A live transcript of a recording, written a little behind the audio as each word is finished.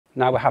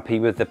Now we're happy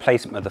with the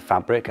placement of the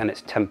fabric and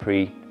its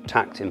temporary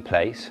tacked in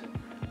place.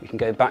 We can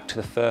go back to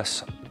the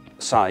first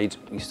side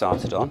we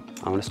started on.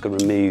 I'm just going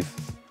to remove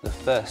the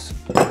first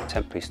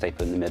temporary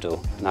staple in the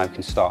middle. Now we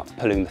can start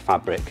pulling the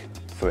fabric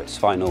for its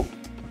final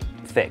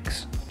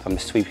fix. I'm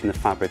just sweeping the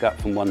fabric up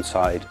from one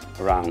side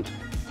around,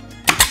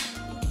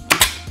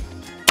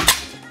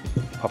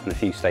 popping a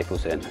few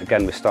staples in.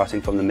 Again, we're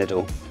starting from the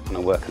middle and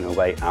are working our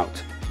way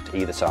out to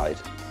either side.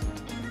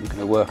 We're going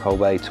to work our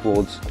way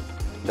towards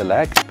the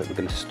leg, but we're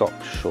going to stop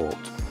short.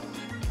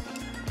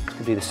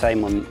 We'll do the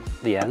same on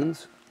the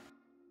ends.